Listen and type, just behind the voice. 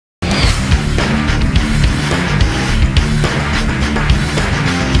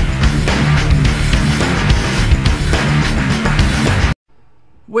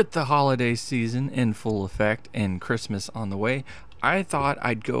With the holiday season in full effect and Christmas on the way, I thought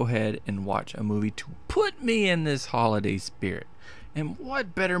I'd go ahead and watch a movie to put me in this holiday spirit. And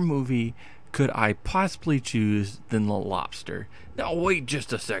what better movie could I possibly choose than The Lobster? Now, wait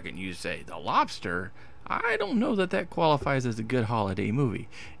just a second, you say. The Lobster? I don't know that that qualifies as a good holiday movie.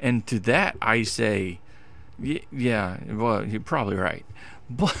 And to that, I say, yeah, well, you're probably right.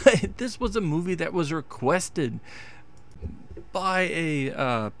 But this was a movie that was requested by a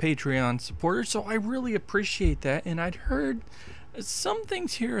Patreon supporter, so I really appreciate that. And I'd heard some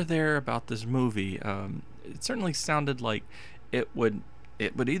things here or there about this movie. It certainly sounded like it would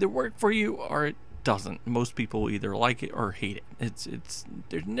either work for you or it doesn't. Most people either like it or hate it. It's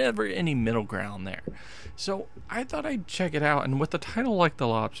there's never any middle ground there. So I thought I'd check it out, and with a title like The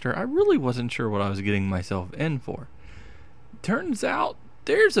Lobster, I really wasn't sure what I was getting myself in for. Turns out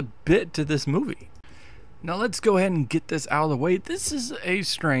there's a bit to this movie. Now let's go ahead and get this out of the way. This is a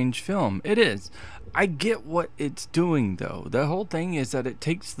strange film. It is. I get what it's doing, though. The whole thing is that it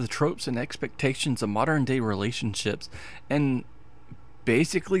takes the tropes and expectations of modern day relationships and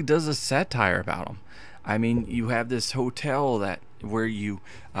basically does a satire about them. I mean, you have this hotel where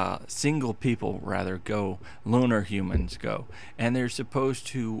single people rather go, loner humans go, and they're supposed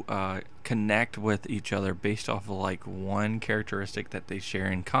to connect with each other based off of like one characteristic that they share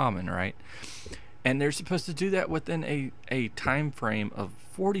in common, right? And they're supposed to do that within a time frame of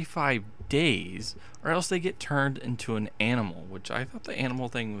 45 days, or else they get turned into an animal, which I thought the animal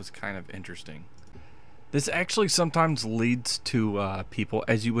thing was kind of interesting. This actually sometimes leads to people,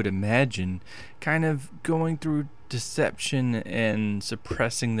 as you would imagine, kind of going through deception and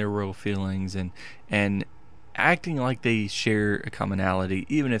suppressing their real feelings and acting like they share a commonality,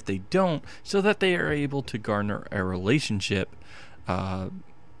 even if they don't, so that they are able to garner a relationship as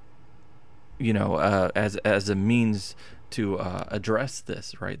a means to address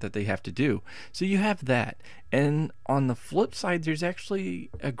this, right, that they have to do. So you have that. And on the flip side, there's actually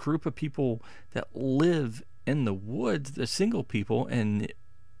a group of people that live in the woods, the single people, and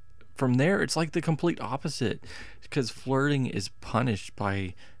from there, it's like the complete opposite, because flirting is punished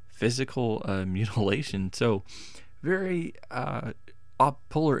by physical mutilation. So very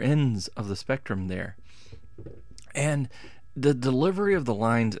polar ends of the spectrum there. And the delivery of the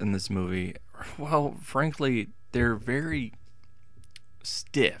lines in this movie, well, frankly, they're very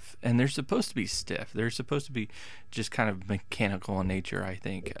stiff, and they're supposed to be stiff. They're supposed to be just kind of mechanical in nature, I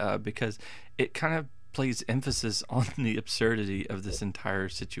think, because it kind of plays emphasis on the absurdity of this entire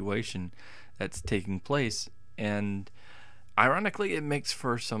situation that's taking place. And ironically, it makes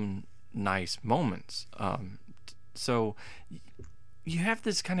for some nice moments. So you have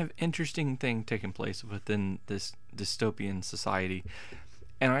this kind of interesting thing taking place within this dystopian society.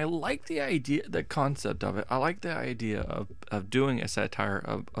 And I like the concept of it. I like the idea of doing a satire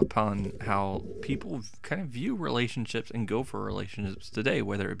upon how people kind of view relationships and go for relationships today,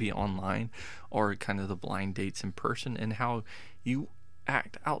 whether it be online or kind of the blind dates in person, and how you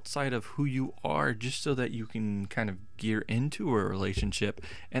act outside of who you are just so that you can kind of gear into a relationship.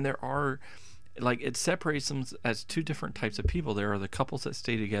 And there are, like, it separates them as two different types of people. There are the couples that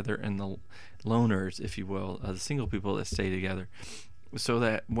stay together and the loners, if you will, the single people that stay together. So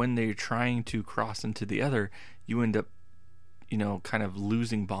that when they're trying to cross into the other, you end up, kind of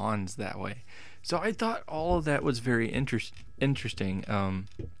losing bonds that way. So I thought all of that was very interesting. And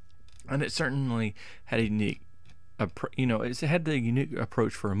it certainly had a unique, it had the unique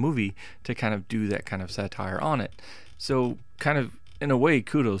approach for a movie to kind of do that kind of satire on it. So kind of, in a way,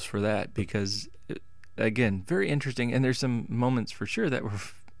 kudos for that, because, again, very interesting. And there's some moments for sure that were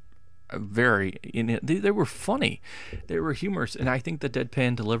they were funny, they were humorous, and I think the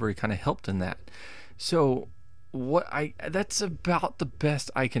deadpan delivery kind of helped in that. So that's about the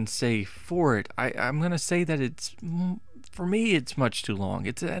best I can say for it. I'm gonna say that for me it's much too long.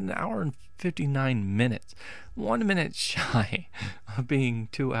 It's an hour and 59 minutes, 1 minute shy of being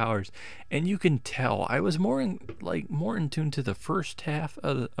 2 hours, and you can tell I was more in tune to the first half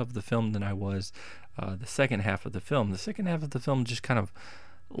of the film than I was the second half of the film. The second half of the film just kind of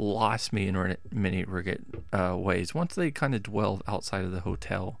lost me in many ways. Once they kind of dwelled outside of the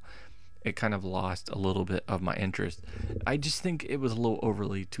hotel, it kind of lost a little bit of my interest. I just think it was a little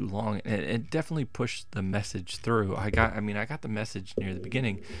overly too long, and it definitely pushed the message through. I got the message near the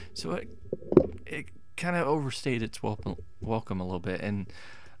beginning, so it kind of overstayed its welcome a little bit. And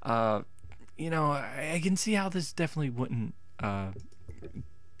I can see how this definitely wouldn't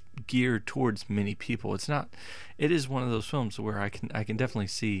geared towards many people. It is one of those films where I can definitely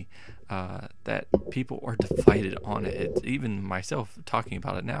see that people are divided on it. It's, even myself talking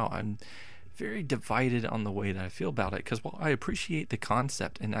about it now, I'm very divided on the way that I feel about it, because while I appreciate the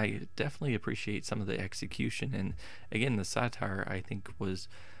concept and I definitely appreciate some of the execution, and again the satire I think was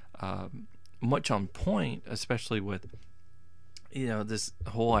much on point, especially with this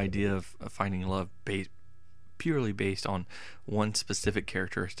whole idea of finding love purely based on one specific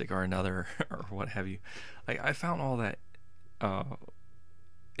characteristic or another or what have you. I found all that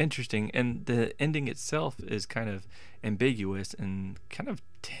interesting, and the ending itself is kind of ambiguous and kind of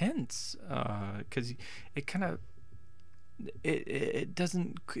tense, because it kind of it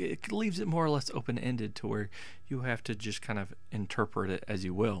doesn't, it leaves it more or less open-ended to where you have to just kind of interpret it as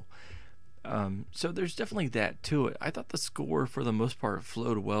you will. So there's definitely that to it. I thought the score for the most part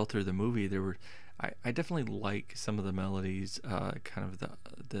flowed well through the movie. I definitely like some of the melodies, kind of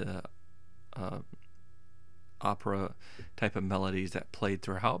the opera type of melodies that played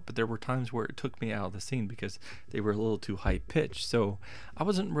throughout, but there were times where it took me out of the scene because they were a little too high pitched. So I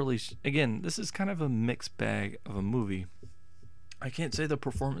wasn't really again, this is kind of a mixed bag of a movie. I can't say the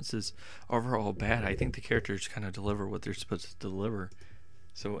performances are overall bad. I think the characters kind of deliver what they're supposed to deliver.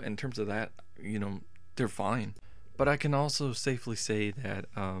 So in terms of that, they're fine. But I can also safely say that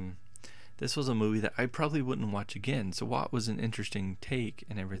this was a movie that I probably wouldn't watch again. So while it was an interesting take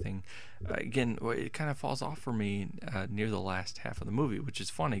and everything, again, it kind of falls off for me near the last half of the movie, which is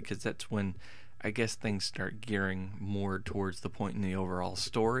funny because that's when I guess things start gearing more towards the point in the overall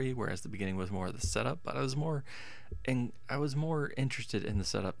story, whereas the beginning was more of the setup. But I was more interested in the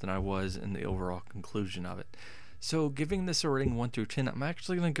setup than I was in the overall conclusion of it. So giving this a rating 1 through 10, I'm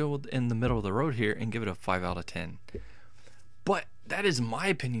actually going to go in the middle of the road here and give it a 5 out of 10. But that is my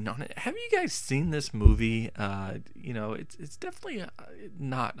opinion on it. Have you guys seen this movie? It's definitely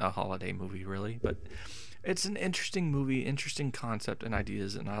not a holiday movie, really, but it's an interesting movie, interesting concept and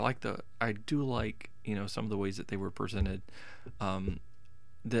ideas, and I do like some of the ways that they were presented.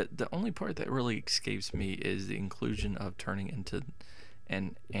 The only part that really escapes me is the inclusion of turning into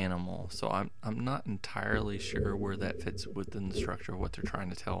an animal. So I'm not entirely sure where that fits within the structure of what they're trying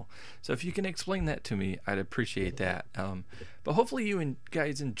to tell. So if you can explain that to me, I'd appreciate that. But hopefully you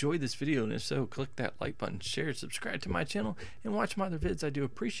guys enjoyed this video, and if so, click that like button, share, subscribe to my channel, and watch my other vids. I do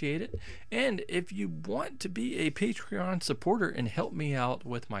appreciate it. And if you want to be a Patreon supporter and help me out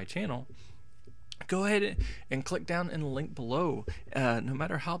with my channel, go ahead and click down in the link below. No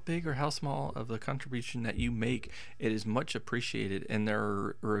matter how big or how small of a contribution that you make, it is much appreciated, and there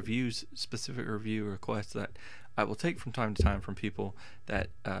are reviews, specific review requests that I will take from time to time from people that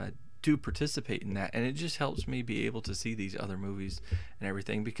do participate in that, and it just helps me be able to see these other movies and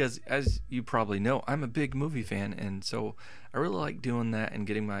everything, because as you probably know, I'm a big movie fan, and so I really like doing that and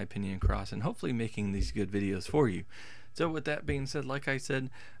getting my opinion across and hopefully making these good videos for you. So with that being said, like I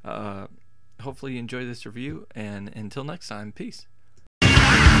said, hopefully you enjoy this review, and until next time, peace.